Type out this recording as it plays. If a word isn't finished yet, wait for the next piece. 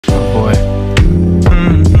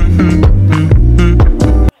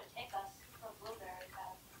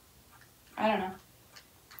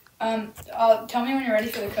Tell me when you're ready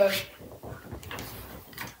for the code. Give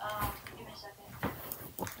me a second.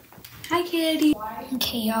 Hi, Kitty.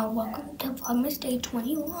 Okay, y'all, welcome to Vlogmas Day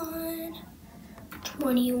 21.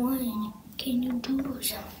 21. Can you do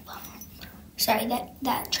something? Sorry,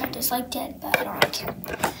 that trend is like dead, but I don't really care.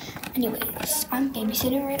 Anyways, I'm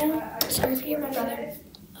babysitting right now. Sorry if you hear my brother.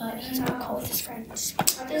 He's on a call with his friends.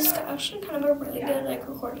 This is actually kind of a really good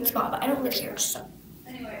recording spot, but I don't live here, so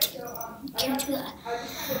can't do that.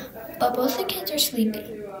 But both the kids are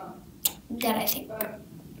sleeping. That I think.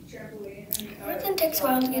 Everything takes a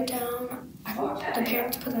while to get down. The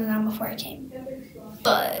parents put them down before I came.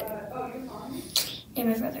 But and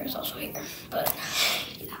my brother is also here. But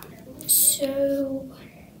yeah. So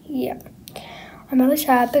yeah. I'm really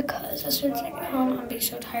sad because as soon as I get home, I'll be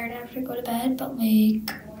so tired and I have to go to bed. But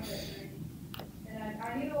like,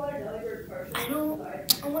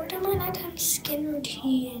 I want to do my nighttime skin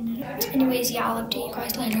routine. Anyways, yeah, I'll update you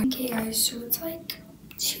guys later. Okay, guys, so it's like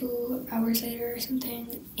 2 hours later or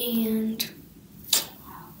something, and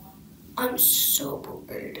I'm so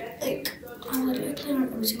bored. Like, I'm literally playing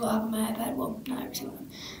on every single app on my iPad. Well, not every single one.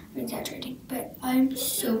 I'm exaggerating, but I'm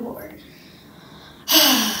so bored.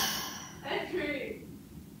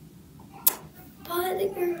 But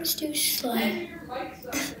the girls do slay.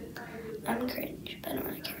 I'm cringe, but I don't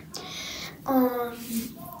really care.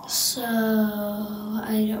 So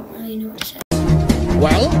I don't really know what to say.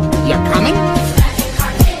 Well, you're coming?